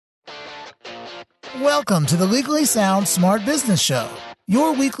Welcome to the Legally Sound Smart Business Show,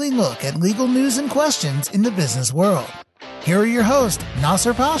 your weekly look at legal news and questions in the business world. Here are your hosts,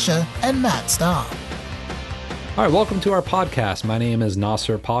 Nasser Pasha and Matt Staub. All right, welcome to our podcast. My name is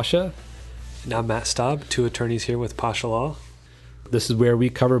Nasser Pasha. And I'm Matt Staub, two attorneys here with Pasha Law. This is where we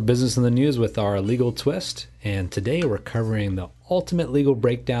cover business in the news with our legal twist. And today we're covering the ultimate legal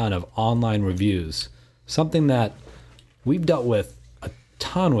breakdown of online reviews, something that we've dealt with a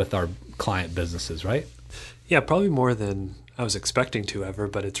ton with our client businesses, right? Yeah, probably more than I was expecting to ever,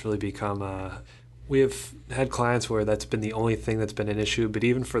 but it's really become, we have had clients where that's been the only thing that's been an issue, but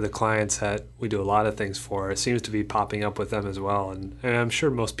even for the clients that we do a lot of things for, it seems to be popping up with them as well. And I'm sure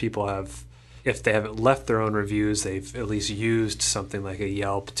most people have, if they haven't left their own reviews, they've at least used something like a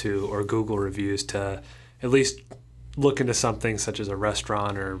Yelp or Google reviews to at least look into something such as a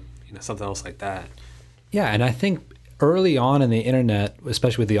restaurant or something else like that. Yeah, and I think early on in the internet,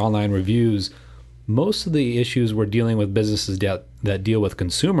 especially with the online reviews, most of the issues were dealing with businesses that deal with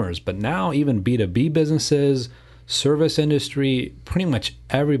consumers. But now even B2B businesses, service industry, pretty much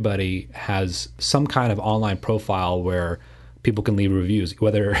everybody has some kind of online profile where people can leave reviews,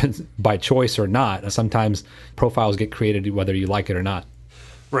 whether it's by choice or not. Sometimes profiles get created whether you like it or not.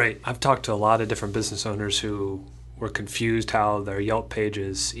 Right. I've talked to a lot of different business owners who were confused how their Yelp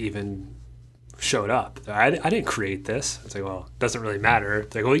pages even showed up. I didn't create this. It's like, well, it doesn't really matter.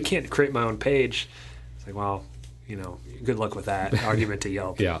 It's like, well, you can't create my own page. It's like, well, good luck with that argument to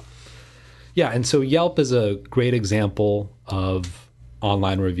Yelp. Yeah. And so Yelp is a great example of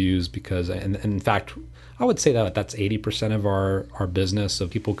online reviews because, and in fact, I would say that that's 80% of our business of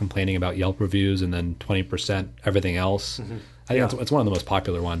people complaining about Yelp reviews, and then 20% everything else. Mm-hmm. I think it's one of the most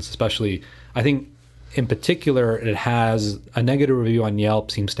popular ones, especially, I think, in particular, it has a negative review on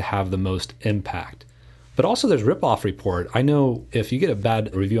Yelp seems to have the most impact. But also there's Ripoff Report. I know if you get a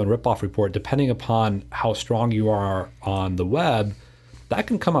bad review on Ripoff Report, depending upon how strong you are on the web, that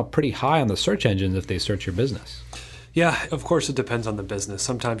can come up pretty high on the search engines if they search your business. Yeah, of course it depends on the business.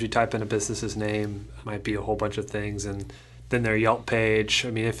 Sometimes you type in a business's name, it might be a whole bunch of things, and then their Yelp page.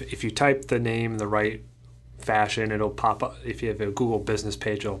 I mean, if you type the name in the right fashion, it'll pop up. If you have a Google business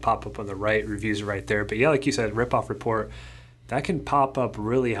page, it'll pop up on the right, reviews are right there. But yeah, like you said, Ripoff Report, that can pop up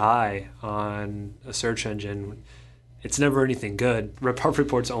really high on a search engine. It's never anything good. Ripoff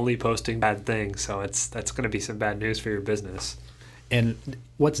Report's only posting bad things, so that's going to be some bad news for your business. And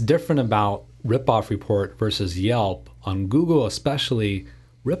what's different about Ripoff Report versus Yelp, on Google especially,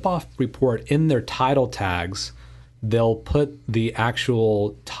 Ripoff Report in their title tags, they'll put the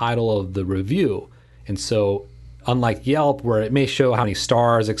actual title of the review. And so unlike Yelp, where it may show how many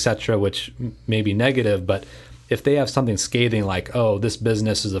stars, etc., which may be negative, but if they have something scathing like, oh, this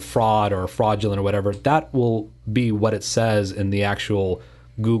business is a fraud or fraudulent or whatever, that will be what it says in the actual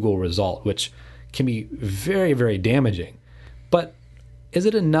Google result, which can be very, very damaging. But is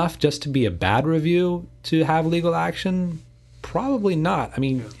it enough just to be a bad review to have legal action? Probably not. I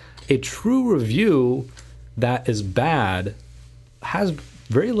mean, a true review that is bad has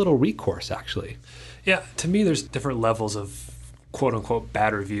very little recourse, actually. Yeah, to me, there's different levels of quote-unquote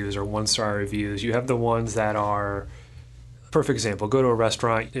bad reviews or one-star reviews. You have the ones that are, perfect example, go to a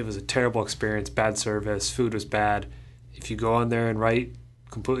restaurant, it was a terrible experience, bad service, food was bad. If you go on there and write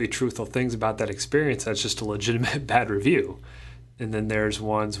completely truthful things about that experience, that's just a legitimate bad review. And then there's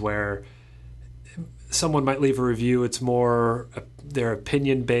ones where someone might leave a review, it's more their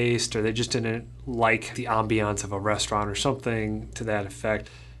opinion-based, or they just didn't like the ambiance of a restaurant or something to that effect.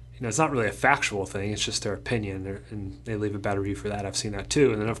 It's not really a factual thing, it's just their opinion, and they leave a bad review for that. I've seen that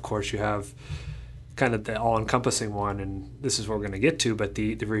too. And then, of course, you have kind of the all-encompassing one, and this is what we're going to get to, but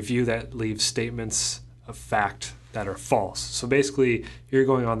the review that leaves statements of fact that are false. So basically, you're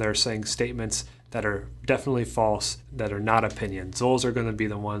going on there saying statements that are definitely false, that are not opinions. Those are going to be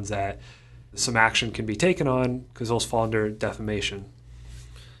the ones that some action can be taken on because those fall under defamation.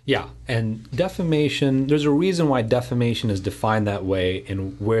 Yeah, and defamation, there's a reason why defamation is defined that way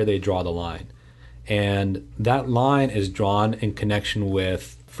and where they draw the line. And that line is drawn in connection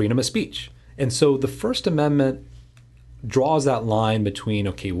with freedom of speech. And so the First Amendment draws that line between,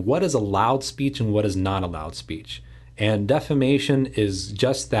 okay, what is allowed speech and what is not allowed speech? And defamation is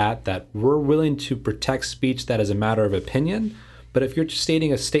just that we're willing to protect speech that is a matter of opinion. But if you're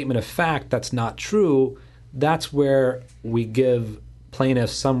stating a statement of fact that's not true, that's where we give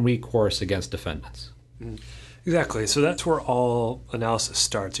plaintiffs some recourse against defendants. Exactly. So that's where all analysis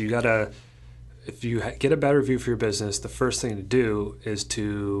starts. You gotta, if you get a bad review for your business, the first thing to do is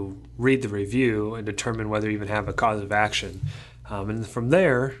to read the review and determine whether you even have a cause of action. And from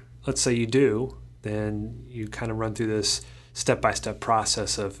there, let's say you do, then you kind of run through this step-by-step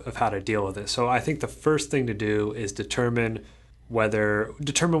process of how to deal with it. So I think the first thing to do is determine what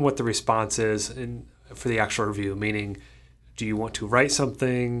the response is for the actual review, meaning do you want to write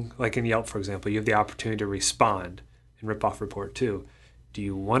something, like in Yelp, for example, you have the opportunity to respond in Ripoff Report 2. Do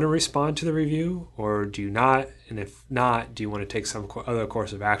you want to respond to the review or do you not? And if not, do you want to take some other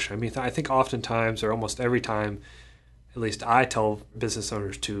course of action? I mean, I think oftentimes or almost every time, at least I tell business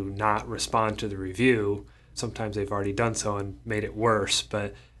owners to not respond to the review. Sometimes they've already done so and made it worse,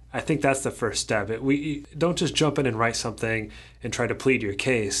 but I think that's the first step. We don't just jump in and write something and try to plead your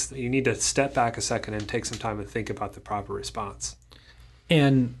case. You need to step back a second and take some time and think about the proper response.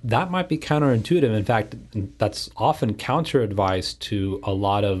 And that might be counterintuitive. In fact, that's often counter advice to a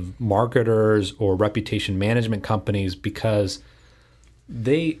lot of marketers or reputation management companies, because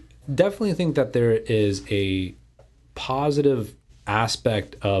they definitely think that there is a positive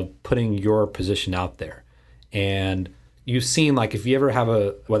aspect of putting your position out there. And you've seen, like, if you ever have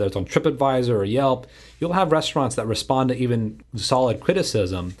whether it's on TripAdvisor or Yelp, you'll have restaurants that respond to even solid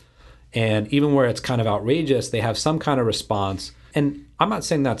criticism. And even where it's kind of outrageous, they have some kind of response. And I'm not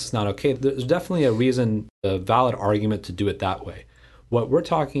saying that's not okay. There's definitely a valid argument to do it that way. What we're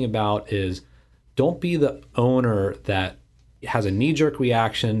talking about is, don't be the owner that has a knee-jerk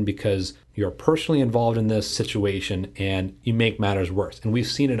reaction because you're personally involved in this situation and you make matters worse. And we've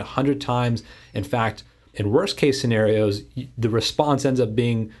seen it 100 times. In fact, in worst case scenarios, the response ends up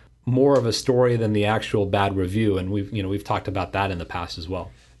being more of a story than the actual bad review. And we've talked about that in the past as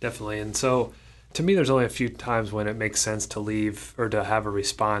well. Definitely. And so to me, there's only a few times when it makes sense to leave or to have a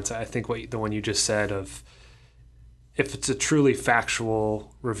response. I think the one you just said of, if it's a truly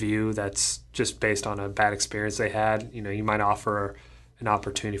factual review that's just based on a bad experience they had, you might offer an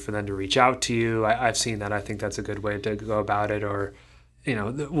opportunity for them to reach out to you. I've seen that. I think that's a good way to go about it. Or,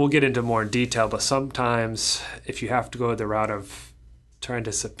 we'll get into more in detail, but sometimes if you have to go the route of trying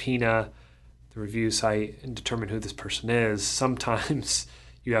to subpoena the review site and determine who this person is, sometimes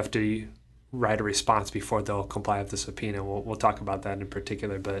you have to write a response before they'll comply with the subpoena. We'll talk about that in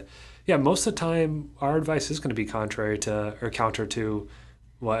particular. But yeah, most of the time, our advice is going to be contrary to or counter to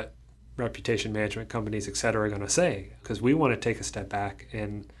what reputation management companies, et cetera, are going to say, because we want to take a step back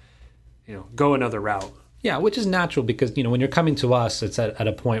and go another route. Yeah, which is natural, because when you're coming to us, it's at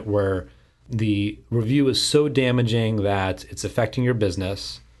a point where the review is so damaging that it's affecting your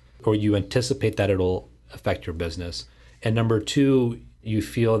business, or you anticipate that it'll affect your business. And number two, you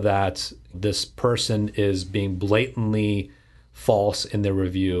feel that this person is being blatantly false in their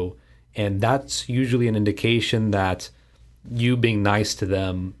review. And that's usually an indication that you being nice to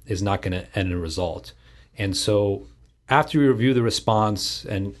them is not going to end in a result. And so after you review the response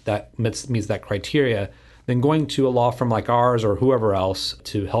and that meets that criteria, then going to a law firm like ours or whoever else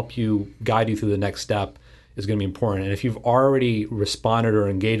to help you, guide you through the next step is going to be important. And if you've already responded or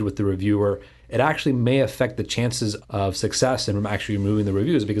engaged with the reviewer, it actually may affect the chances of success in actually removing the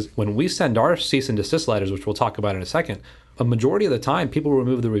reviews, because when we send our cease and desist letters, which we'll talk about in a second, a majority of the time people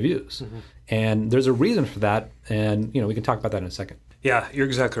remove the reviews. Mm-hmm. And there's a reason for that. And, we can talk about that in a second. Yeah, you're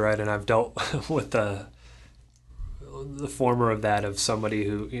exactly right. And I've dealt with the former of that, of somebody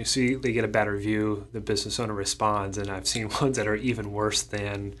who, they get a bad review, the business owner responds, and I've seen ones that are even worse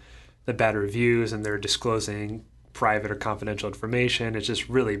than the bad reviews, and they're disclosing private or confidential information. It's just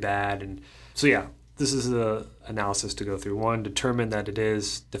really bad. And so, yeah, this is the analysis to go through. One, determine that it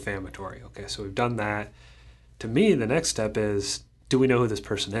is defamatory. Okay, so we've done that. To me, the next step is, do we know who this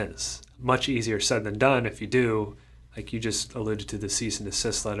person is? Much easier said than done if you do. Like you just alluded to the cease and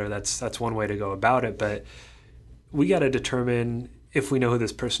desist letter. That's one way to go about it. But we got to determine if we know who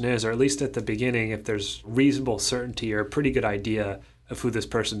this person is, or at least at the beginning, if there's reasonable certainty or a pretty good idea of who this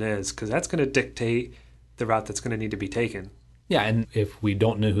person is, because that's going to dictate the route that's going to need to be taken. Yeah, and if we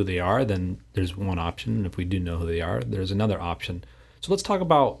don't know who they are, then there's one option. And if we do know who they are, there's another option. So let's talk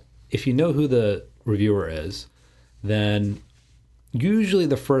about, if you know who the reviewer is, then usually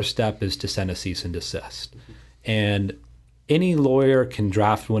the first step is to send a cease and desist. Mm-hmm. And any lawyer can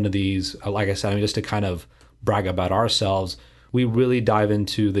draft one of these. Like I said, just to kind of brag about ourselves, we really dive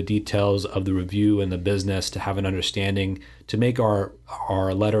into the details of the review and the business to have an understanding, to make our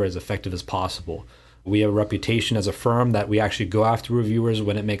letter as effective as possible. We have a reputation as a firm that we actually go after reviewers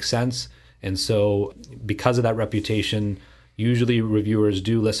when it makes sense. And so because of that reputation, usually reviewers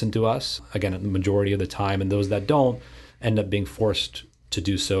do listen to us, again, the majority of the time, and those that don't end up being forced to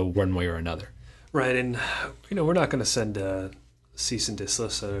do so one way or another. Right. And, we're not going to send a cease and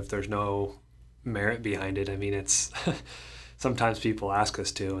desist if there's no merit behind it. I mean, it's sometimes people ask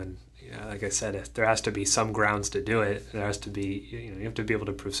us to, and like I said, if there has to be some grounds to do it. There has to be, you have to be able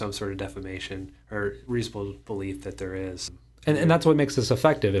to prove some sort of defamation or reasonable belief that there is. And that's what makes this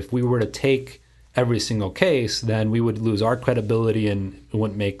effective. If we were to take every single case, then we would lose our credibility and it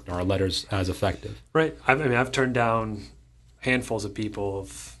wouldn't make our letters as effective. Right. I've turned down handfuls of people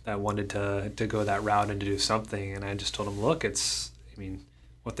that wanted to go that route and to do something, and I just told them, look,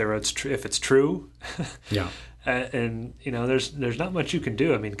 what they wrote's true. If it's true, yeah. And there's not much you can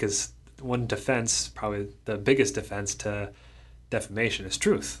do. Because one defense, probably the biggest defense to defamation, is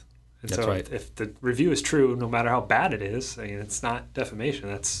truth. And That's so right. If the review is true, no matter how bad it is, it's not defamation.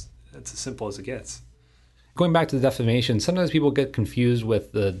 That's as simple as it gets. Going back to the defamation, sometimes people get confused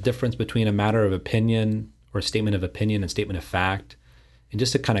with the difference between a matter of opinion or a statement of opinion and statement of fact. And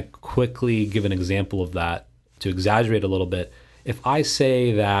just to kind of quickly give an example of that, to exaggerate a little bit, if I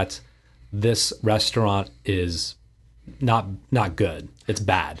say that this restaurant is not good, it's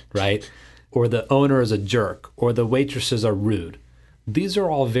bad, right? Or the owner is a jerk, or the waitresses are rude. These are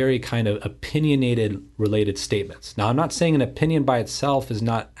all very kind of opinionated related statements. Now, I'm not saying an opinion by itself is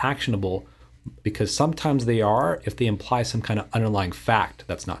not actionable, because sometimes they are if they imply some kind of underlying fact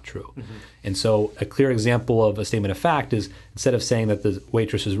that's not true. Mm-hmm. And so a clear example of a statement of fact is, instead of saying that the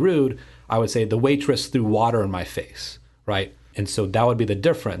waitress is rude, I would say the waitress threw water in my face, right? And so that would be the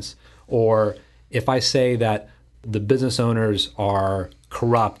difference. Or if I say that the business owners are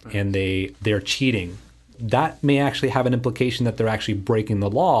corrupt and they're cheating, that may actually have an implication that they're actually breaking the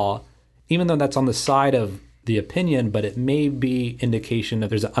law, even though that's on the side of the opinion, but it may be indication that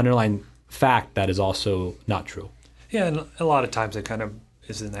there's an underlying fact that is also not true. Yeah, and a lot of times it kind of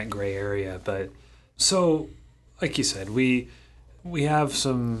is in that gray area. But so, like you said, we have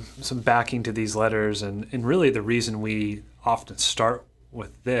some backing to these letters, and really the reason we often start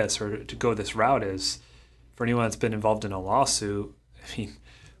with this or to go this route is, for anyone that's been involved in a lawsuit,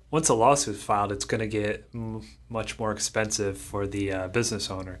 once a lawsuit is filed, it's going to get much more expensive for the business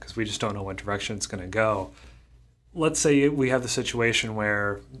owner, because we just don't know what direction it's going to go. Let's say we have the situation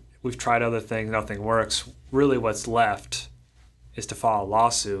where we've tried other things, nothing works. Really what's left is to file a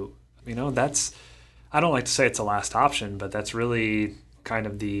lawsuit. I don't like to say it's the last option, but that's really kind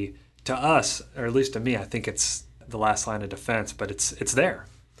of to us, or at least to me, I think it's the last line of defense, but it's there.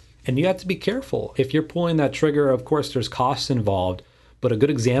 And you have to be careful. If you're pulling that trigger, of course, there's costs involved. But a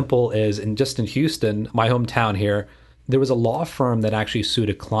good example is, just in Houston, my hometown here, there was a law firm that actually sued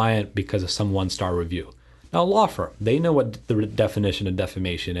a client because of some one-star review. Now, a law firm, they know what the definition of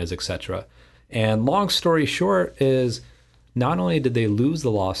defamation is, etc. And long story short is, not only did they lose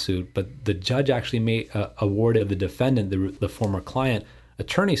the lawsuit, but the judge actually awarded the defendant, the former client,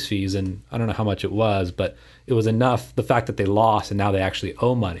 attorney's fees. And I don't know how much it was, but it was enough, the fact that they lost, and now they actually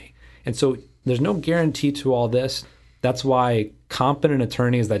owe money. And so there's no guarantee to all this. That's why competent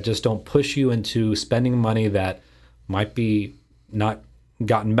attorneys that just don't push you into spending money that might be not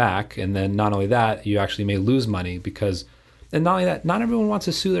gotten back, and then not only that, you actually may lose money and not only that, not everyone wants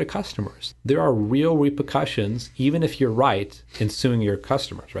to sue their customers. There are real repercussions, even if you're right, in suing your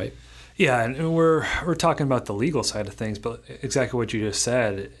customers, right? Yeah, and we're talking about the legal side of things, but exactly what you just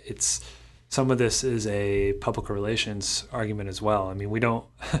said, some of this is a public relations argument as well. We don't,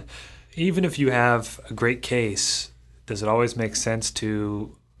 even if you have a great case, does it always make sense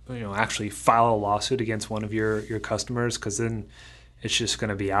to actually file a lawsuit against one of your customers? Because then it's just going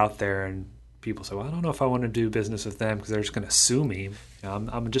to be out there, and people say, well, I don't know if I want to do business with them because they're just going to sue me.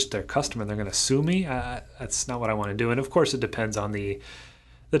 I'm just their customer and they're going to sue me. That's not what I want to do. And of course, it depends on the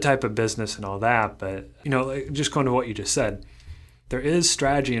type of business and all that. But, just going to what you just said, there is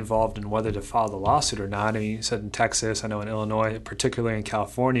strategy involved in whether to file the lawsuit or not. You said in Texas, I know in Illinois, particularly in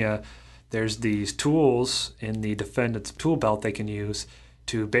California, there's these tools in the defendant's tool belt they can use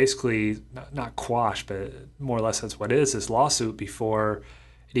to basically not quash, but more or less that's what it is, this lawsuit before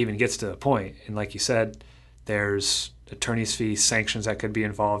it even gets to the point. And like you said, there's attorney's fees, sanctions that could be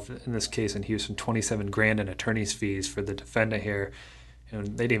involved. In this case in Houston, $27,000 in attorney's fees for the defendant here.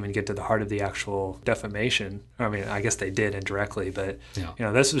 And they didn't even get to the heart of the actual defamation. I guess they did indirectly, but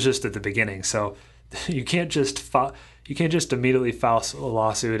this was just at the beginning. So you can't just immediately file a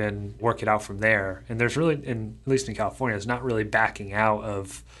lawsuit and work it out from there. And there's really, at least in California, there's not really backing out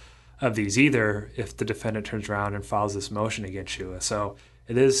of these either if the defendant turns around and files this motion against you. So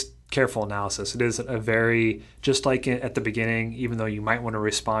it is careful analysis. It is a very, just like at the beginning, even though you might want to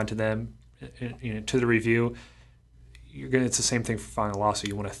respond to them, to the review, it's the same thing for filing a lawsuit.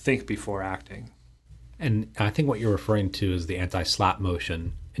 You want to think before acting. And I think what you're referring to is the anti-SLAPP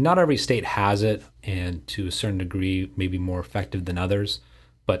motion. And not every state has it, and to a certain degree, maybe more effective than others.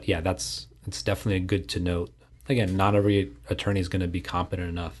 But yeah, it's definitely good to note. again, not every attorney is going to be competent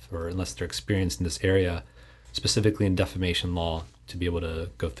enough, or unless they're experienced in this area, specifically in defamation law, to be able to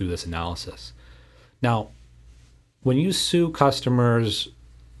go through this analysis. Now, when you sue customers,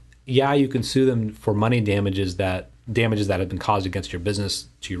 yeah, you can sue them for money damages that have been caused against your business,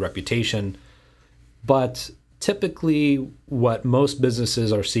 to your reputation. But typically what most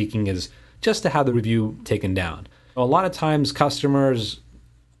businesses are seeking is just to have the review taken down. A lot of times customers,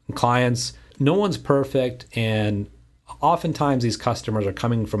 clients, no one's perfect, and oftentimes these customers are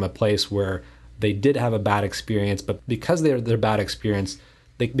coming from a place where they did have a bad experience, but because they're their bad experience,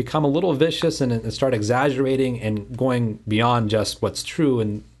 they become a little vicious and start exaggerating and going beyond just what's true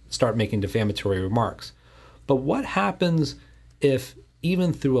and start making defamatory remarks. But what happens if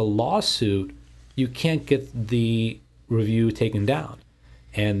even through a lawsuit, you can't get the review taken down?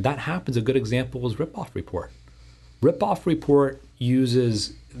 And that happens. A good example was Ripoff Report. Ripoff Report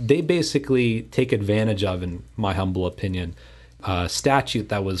they basically take advantage of, in my humble opinion, a statute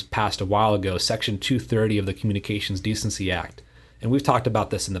that was passed a while ago, Section 230 of the Communications Decency Act. And we've talked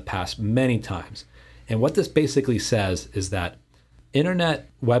about this in the past many times. And what this basically says is that internet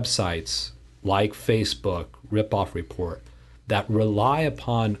websites like Facebook, Ripoff Report, that rely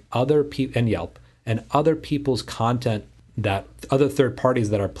upon other people, and Yelp, and other people's content, that other third parties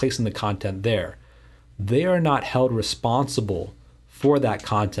that are placing the content there, they are not held responsible for that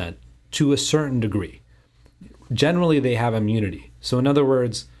content to a certain degree. Generally, they have immunity. So in other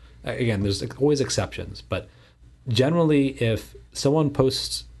words, again, there's always exceptions, but generally, if someone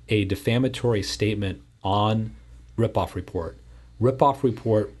posts a defamatory statement on Ripoff Report, Ripoff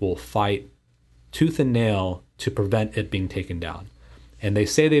Report will fight tooth and nail to prevent it being taken down. And they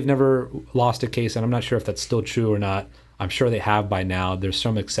say they've never lost a case, and I'm not sure if that's still true or not. I'm sure they have by now. There's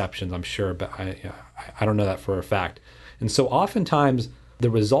some exceptions, I'm sure, but I don't know that for a fact. And so oftentimes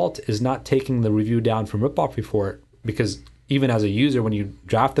the result is not taking the review down from Ripoff Report, because even as a user, when you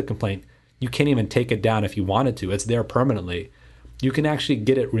draft the complaint, you can't even take it down if you wanted to. It's there permanently. You can actually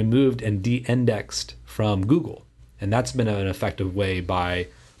get it removed and de-indexed from Google. And that's been an effective way by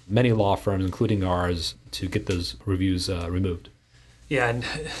many law firms, including ours, to get those reviews removed. Yeah, and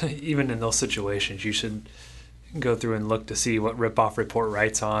even in those situations, you should go through and look to see what Ripoff Report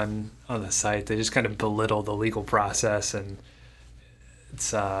writes on the site. They just kind of belittle the legal process, and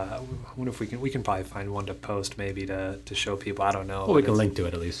it's I wonder if we can probably find one to post maybe to show people. I don't know. Well, we can link to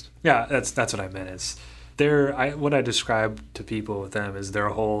it at least. Yeah, that's what I meant. Is what I describe to people with them is they're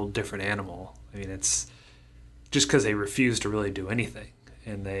a whole different animal. I mean, it's just because they refuse to really do anything,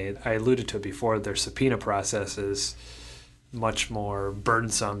 and I alluded to it before. Their subpoena process is much more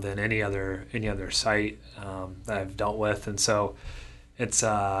burdensome than any other site that I've dealt with, and so it's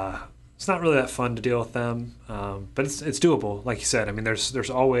not really that fun to deal with them, but it's doable. Like you said, I mean, there's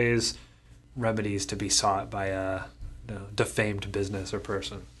always remedies to be sought by a defamed business or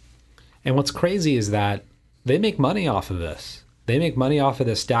person. And what's crazy is that they make money off of this. They make money off of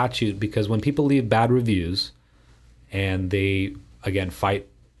this statute because when people leave bad reviews, and they again fight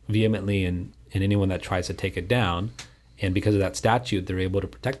vehemently in anyone that tries to take it down, and because of that statute, they're able to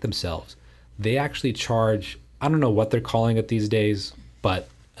protect themselves. They actually charge, I don't know what they're calling it these days, but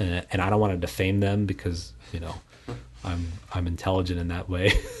and I don't want to defame them because I'm intelligent in that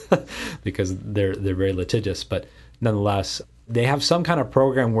way because they're very litigious. But nonetheless, they have some kind of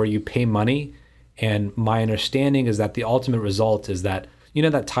program where you pay money, and my understanding is that the ultimate result is that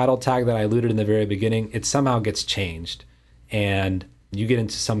that title tag that I alluded in the very beginning, it somehow gets changed, and you get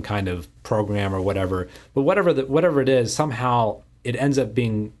into some kind of program or whatever. But whatever it is, somehow it ends up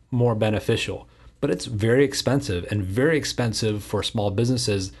being more beneficial. But it's very expensive, and very expensive for small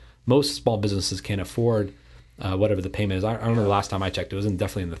businesses. Most small businesses can't afford whatever the payment is. I don't know the last time I checked. It was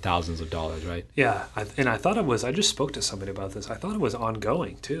definitely in the thousands of dollars, right? Yeah, and I thought it was, I just spoke to somebody about this. I thought it was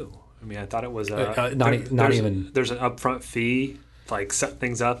ongoing too. I mean, I thought it was not even. There's an upfront fee, like set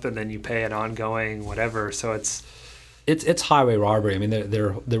things up, and then you pay an ongoing whatever. So it's highway robbery. I mean,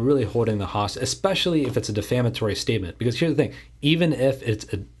 they're really holding the hostage, especially if it's a defamatory statement. Because here's the thing: even if it's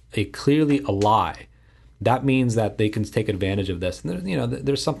a clearly a lie, that means that they can take advantage of this. And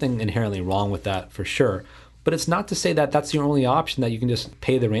there's something inherently wrong with that for sure. But it's not to say that that's your only option, that you can just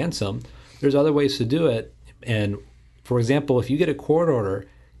pay the ransom. There's other ways to do it. And for example, if you get a court order,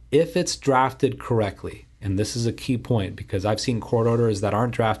 if it's drafted correctly, and this is a key point because I've seen court orders that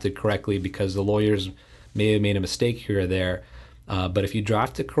aren't drafted correctly because the lawyers may have made a mistake here or there. But if you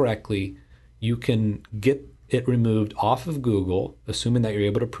draft it correctly, you can get it removed off of Google, assuming that you're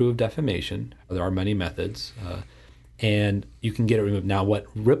able to prove defamation. There are many methods, and you can get it removed. Now, what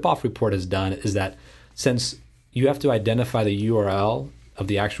Ripoff Report has done is that since you have to identify the URL of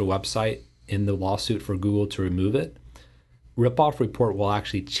the actual website in the lawsuit for Google to remove it, Ripoff Report will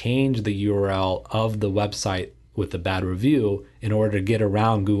actually change the URL of the website with the bad review in order to get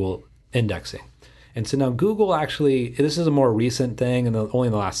around Google indexing. And so now Google actually, this is a more recent thing, and only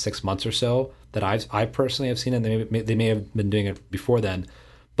in the last 6 months or so that I personally have seen it. They may have been doing it before then,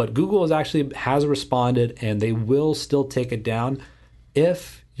 but Google has responded, and they will still take it down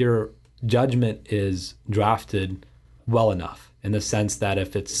if your judgment is drafted well enough, in the sense that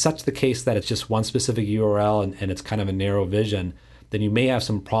if it's such the case that it's just one specific URL and it's kind of a narrow vision, then you may have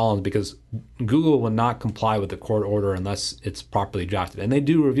some problems because Google will not comply with the court order unless it's properly drafted. And they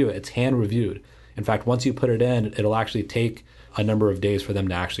do review it. It's hand reviewed. In fact, once you put it in, it'll actually take a number of days for them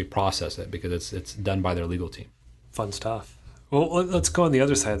to actually process it because it's done by their legal team. Fun stuff. Well, let's go on the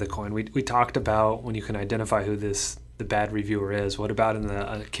other side of the coin. We talked about when you can identify who the bad reviewer is. What about in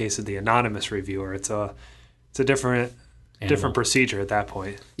the case of the anonymous reviewer? It's a different procedure at that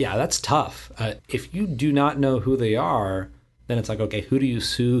point. Yeah, that's tough. If you do not know who they are, then it's like, okay, who do you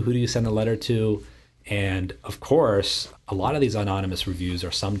sue? Who do you send a letter to? And of course, a lot of these anonymous reviews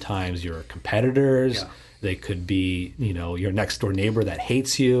are sometimes your competitors. Yeah. They could be, your next door neighbor that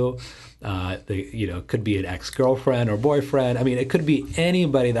hates you. Could be an ex-girlfriend or boyfriend. I mean, it could be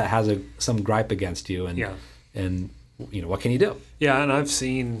anybody that has some gripe against you. And what can you do? Yeah, and I've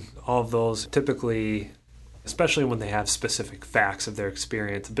seen all of those. Typically, especially when they have specific facts of their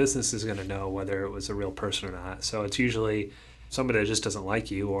experience, the business is going to know whether it was a real person or not. So it's usually somebody that just doesn't like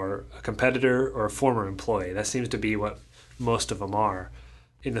you, or a competitor, or a former employee. That seems to be what most of them are.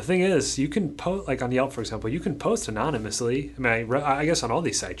 And the thing is, you can post, like on Yelp, for example, you can post anonymously. I mean, I guess on all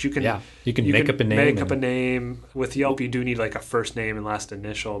these sites, you can make up a name. Make up a name. With Yelp, you do need like a first name and last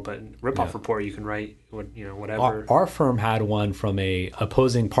initial, but in Ripoff Report, you can write whatever. Our firm had one from a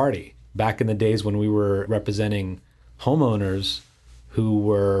opposing party back in the days when we were representing homeowners who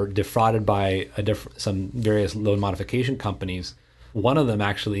were defrauded by some various loan modification companies. One of them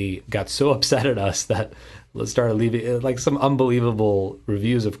actually got so upset at us that started leaving like some unbelievable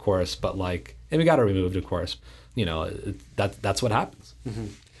reviews, of course, but and we got it removed, of course. That's what happens. Mm-hmm.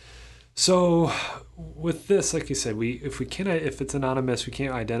 So with this, like you said, if it's anonymous, we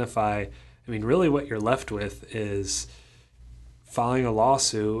can't identify. I mean, really what you're left with is filing a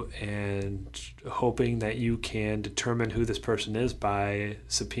lawsuit and hoping that you can determine who this person is by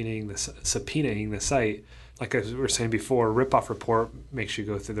subpoenaing the site. Like as we were saying before, Ripoff Report makes you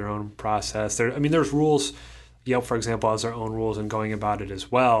go through their own process. There's rules. Yelp, for example, has their own rules in going about it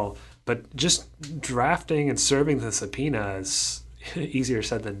as well. But just drafting and serving the subpoena is easier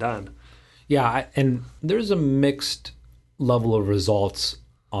said than done. Yeah, and there's a mixed level of results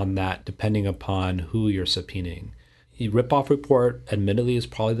on that depending upon who you're subpoenaing. The Ripoff Report, admittedly, is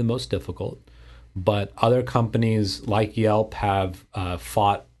probably the most difficult, but other companies like Yelp have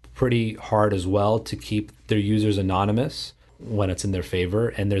fought pretty hard as well to keep their users anonymous when it's in their favor,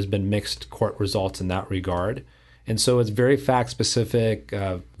 and there's been mixed court results in that regard. And so it's very fact-specific,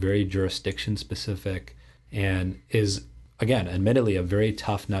 very jurisdiction-specific, and is, again, admittedly, a very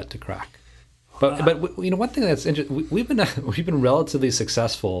tough nut to crack. But one thing that's interesting, we've been relatively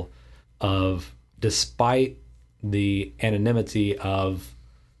successful despite the anonymity of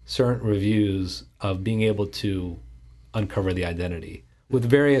certain reviews, of being able to uncover the identity with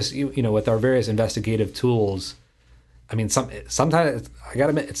various, with our various investigative tools. I mean, sometimes I gotta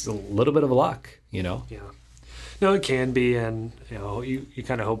admit, it's a little bit of luck, Yeah. No, it can be, and you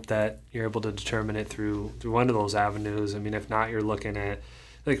kind of hope that you're able to determine it through one of those avenues. I mean, if not, you're looking at,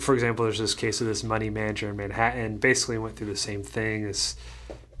 like, for example, there's this case of this money manager in Manhattan, basically went through the same thing. This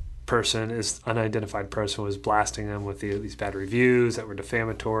unidentified person was blasting them with these bad reviews that were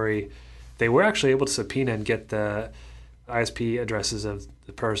defamatory. They were actually able to subpoena and get the ISP addresses of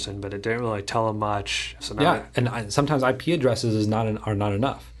the person, but it didn't really tell them much. So and sometimes IP addresses are not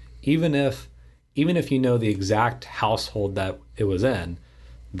enough. Even if you know the exact household that it was in,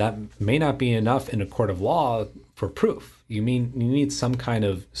 that may not be enough in a court of law for proof. You need some kind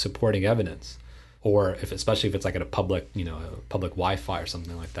of supporting evidence, or especially if it's like at a public Wi-Fi or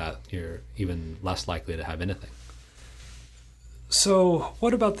something like that, you're even less likely to have anything. So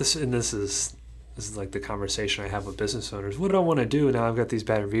what about this? And this is like the conversation I have with business owners. What do I want to do now? I've got these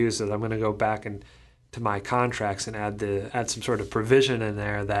bad reviews that I'm going to go back to my contracts and add some sort of provision in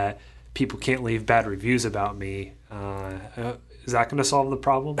there that people can't leave bad reviews about me. Is that going to solve the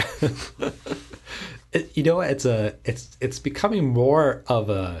problem? It's becoming more of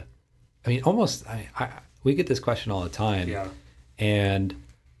a. I mean, almost. We get this question all the time. Yeah. And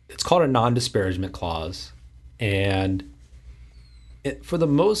it's called a non-disparagement clause, and for the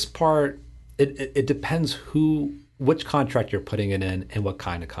most part, it depends which contract you're putting it in and what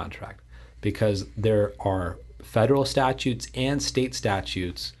kind of contract. because there are federal statutes and state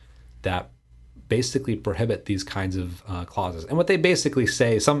statutes that basically prohibit these kinds of clauses. And what they basically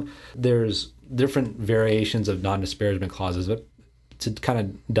say, there's different variations of non-disparagement clauses, but to kind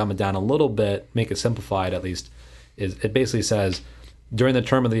of dumb it down a little bit, make it simplified at least, is it basically says during the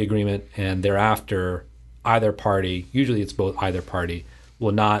term of the agreement and thereafter, either party, usually it's both either party,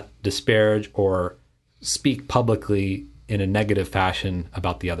 will not disparage or speak publicly in a negative fashion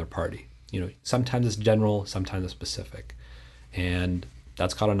about the other party. Sometimes it's general, sometimes it's specific. And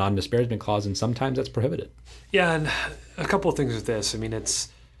that's called a non-disparagement clause, and sometimes that's prohibited. Yeah, and a couple of things with this. I mean,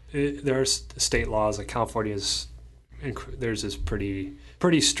 there are state laws, like California's, theirs is pretty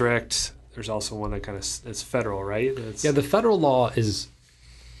strict. There's also one that it's federal, right? The federal law is,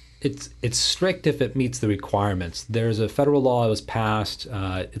 it's strict if it meets the requirements. There's a federal law that was passed.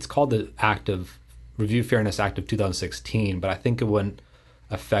 It's called the Review Fairness Act of 2016, but I think it went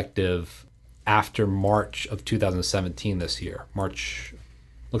effective after March of 2017 this year.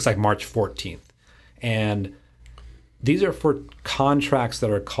 Looks like March 14th. And these are for contracts that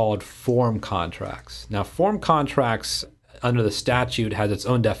are called form contracts. Now, form contracts under the statute has its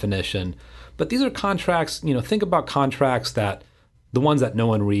own definition, but these are contracts, think about contracts the ones that no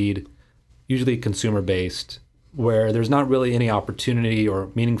one read, usually consumer-based, where there's not really any opportunity or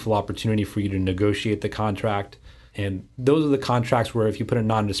meaningful opportunity for you to negotiate the contract. And those are the contracts where if you put a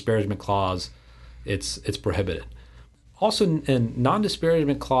non-disparagement clause, it's prohibited. Also, in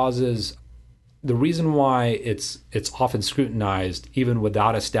non-disparagement clauses, the reason why it's often scrutinized, even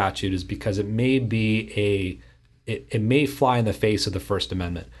without a statute, is because it may fly in the face of the First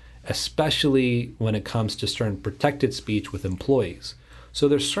Amendment, especially when it comes to certain protected speech with employees. So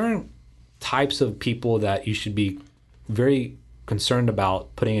there's certain types of people that you should be very concerned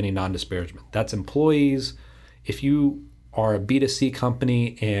about putting any non-disparagement. That's employees. If you are a B2C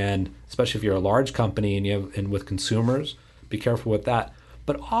company, and especially if you're a large company and with consumers, be careful with that.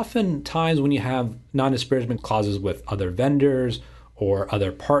 But oftentimes when you have non-disparagement clauses with other vendors or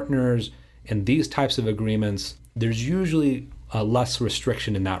other partners and these types of agreements, there's usually less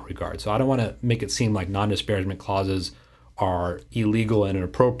restriction in that regard. So I don't want to make it seem like non-disparagement clauses are illegal and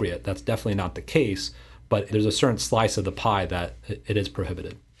inappropriate. That's definitely not the case, but there's a certain slice of the pie that it is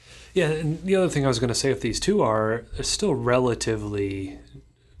prohibited. Yeah, and the other thing I was going to say with these two they're still relatively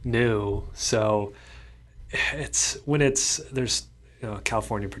new. So there's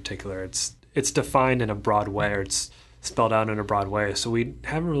California in particular, it's defined in a broad way, or it's spelled out in a broad way. So we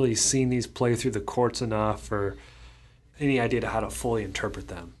haven't really seen these play through the courts enough, or any idea to how to fully interpret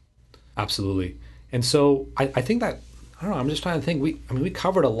them. Absolutely. And so I think that, I don't know, I'm just trying to think, we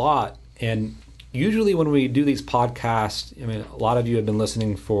covered a lot, and usually when we do these podcasts, a lot of you have been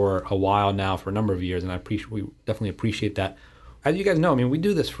listening for a while now, for a number of years, and we definitely appreciate that. As you guys know, we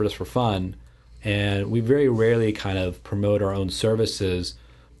do this for fun, and we very rarely kind of promote our own services.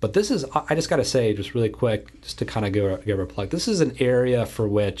 But this is, I just got to say, just really quick, just to kind of give a plug, this is an area for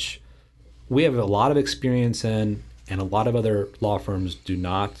which we have a lot of experience in, and a lot of other law firms do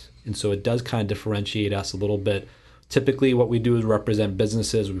not. And so it does kind of differentiate us a little bit. Typically, what we do is represent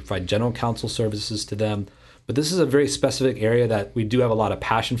businesses. We provide general counsel services to them. But this is a very specific area that we do have a lot of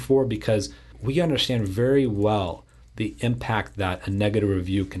passion for, because we understand very well the impact that a negative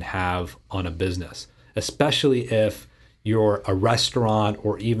review can have on a business, especially if you're a restaurant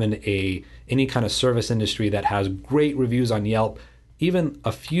or even any kind of service industry that has great reviews on Yelp. Even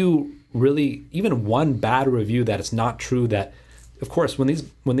even one bad review that it's not true, that, of course, when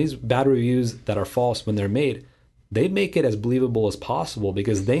these bad reviews that are false, when they're made, they make it as believable as possible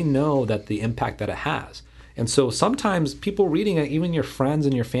because they know that the impact that it has. And so sometimes people reading it, even your friends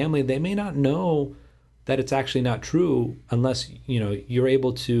and your family, they may not know that it's actually not true unless you're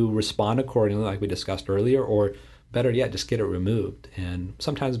able to respond accordingly, like we discussed earlier, or better yet, just get it removed. And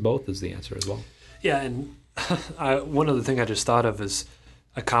sometimes both is the answer as well. Yeah, and one other thing I just thought of is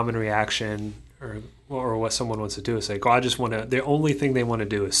a common reaction, or what someone wants to do is say, the only thing they want to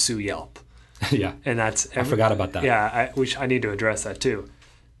do is sue Yelp. Yeah, and I forgot about that. Yeah, I need to address that too.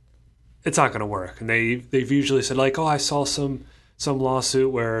 It's not going to work, and they've usually said I saw some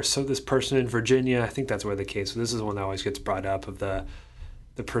lawsuit where this person in Virginia, I think that's where the case. This is the one that always gets brought up, of the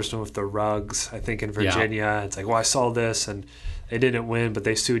person with the rugs. I think in Virginia, yeah. It's I saw this and they didn't win, but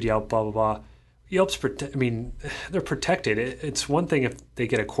they sued Yelp. Blah blah blah. Yelp's they're protected. It's one thing if they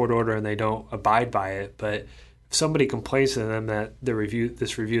get a court order and they don't abide by it, but if somebody complains to them that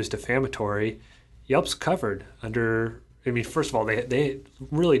this review is defamatory, Yelp's covered under. First of all, they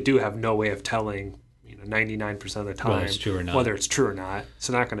really do have no way of telling 99% of the time whether it's true or not.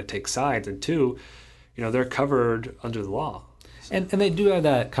 So they're not going to take sides. And two, they're covered under the law. And they do have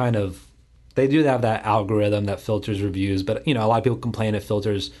that kind of They do have that algorithm that filters reviews, but a lot of people complain it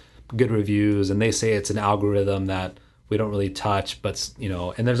filters good reviews, and they say it's an algorithm that we don't really touch. But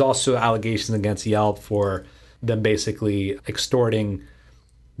and there's also allegations against Yelp for them basically extorting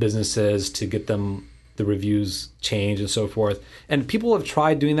businesses to get them the reviews changed and so forth. And people have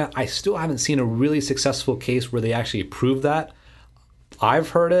tried doing that. I still haven't seen a really successful case where they actually prove that.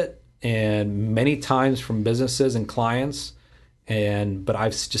 I've heard it, and many times from businesses and clients. But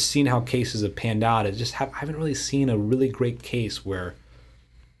I've just seen how cases have panned out. I haven't really seen a really great case where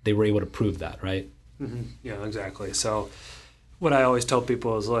they were able to prove that, right? Mm-hmm. Yeah, exactly. So what I always tell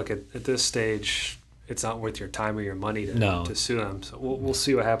people is, look, at this stage, it's not worth your time or your money to sue them. So we'll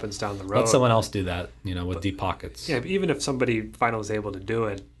see what happens down the road. Let someone else do that, with deep pockets. Yeah, even if somebody finally is able to do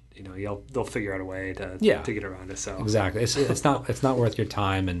it, they'll figure out a way to get around it. So exactly, it's not worth your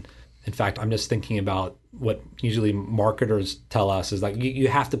time. And in fact, I'm just thinking about what usually marketers tell us is like you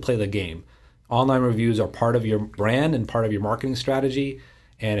have to play the game. Online reviews are part of your brand and part of your marketing strategy.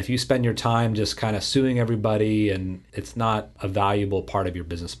 And if you spend your time just kind of suing everybody, and it's not a valuable part of your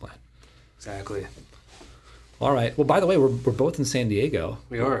business plan. Exactly. All right. Well, by the way, we're both in San Diego.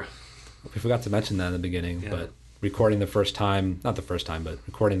 We are. We forgot to mention that in the beginning, but recording the first time in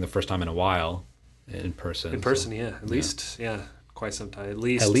a while in person. In person, yeah. At least, quite some time. At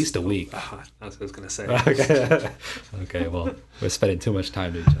least a week. That's what I was going to say. Okay, well, we're spending too much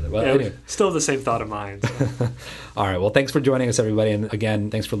time to each other. Well, anyway. Still the same thought of mine. So. All right. Well, thanks for joining us, everybody. And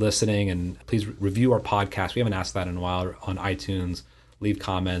again, thanks for listening. And please review our podcast. We haven't asked that in a while on iTunes. Leave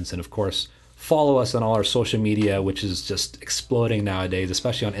comments. And, of course, follow us on all our social media, which is just exploding nowadays,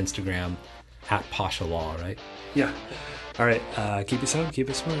 especially on Instagram, @Pasha Law, right? Yeah. All right. Keep it sound. Keep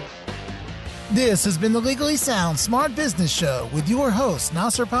it smart. This has been the Legally Sound Smart Business Show with your hosts,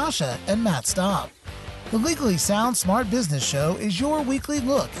 Nasser Pasha and Matt Staub. The Legally Sound Smart Business Show is your weekly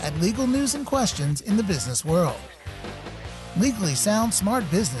look at legal news and questions in the business world. Legally Sound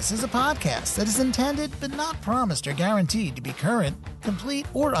Smart Business is a podcast that is intended but not promised or guaranteed to be current, complete,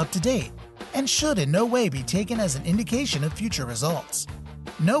 or up to date, and should in no way be taken as an indication of future results.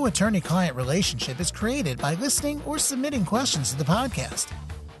 No attorney-client relationship is created by listening or submitting questions to the podcast.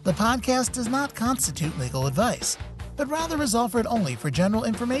 The podcast does not constitute legal advice, but rather is offered only for general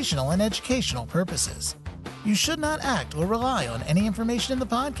informational and educational purposes. You should not act or rely on any information in the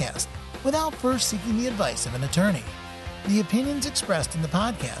podcast without first seeking the advice of an attorney. The opinions expressed in the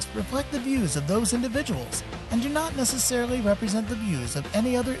podcast reflect the views of those individuals and do not necessarily represent the views of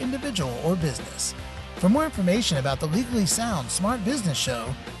any other individual or business. For more information about the Legally Sound Smart Business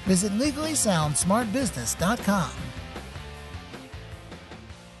Show, visit LegallySoundSmartBusiness.com.